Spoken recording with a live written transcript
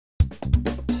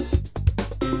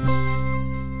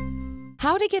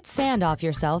How to get sand off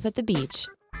yourself at the beach.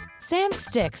 Sand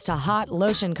sticks to hot,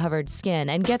 lotion-covered skin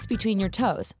and gets between your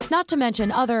toes, not to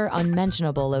mention other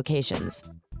unmentionable locations.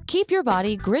 Keep your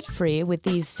body grit-free with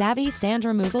these savvy sand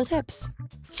removal tips.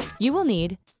 You will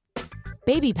need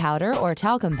baby powder or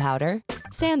talcum powder,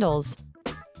 sandals,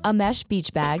 a mesh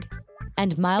beach bag,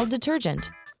 and mild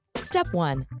detergent. Step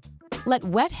 1. Let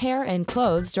wet hair and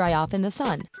clothes dry off in the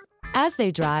sun. As they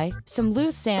dry, some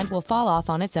loose sand will fall off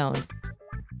on its own.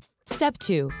 Step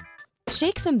 2.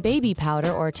 Shake some baby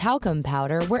powder or talcum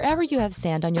powder wherever you have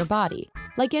sand on your body,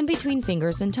 like in between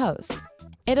fingers and toes.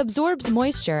 It absorbs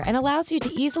moisture and allows you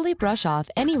to easily brush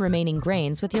off any remaining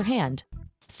grains with your hand.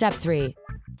 Step 3.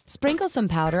 Sprinkle some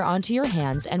powder onto your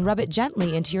hands and rub it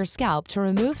gently into your scalp to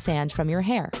remove sand from your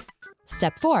hair.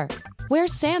 Step 4. Wear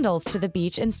sandals to the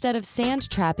beach instead of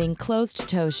sand-trapping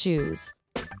closed-toe shoes.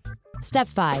 Step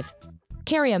 5.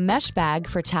 Carry a mesh bag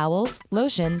for towels,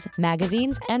 lotions,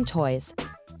 magazines, and toys.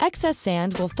 Excess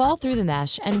sand will fall through the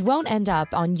mesh and won't end up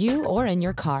on you or in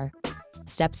your car.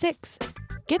 Step 6.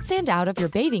 Get sand out of your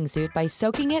bathing suit by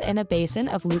soaking it in a basin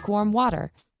of lukewarm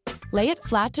water. Lay it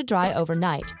flat to dry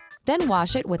overnight, then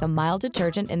wash it with a mild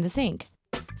detergent in the sink.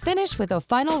 Finish with a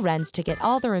final rinse to get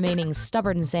all the remaining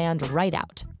stubborn sand right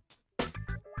out.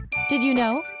 Did you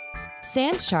know?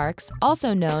 Sand sharks,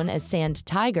 also known as sand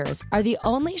tigers, are the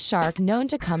only shark known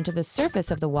to come to the surface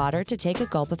of the water to take a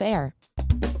gulp of air.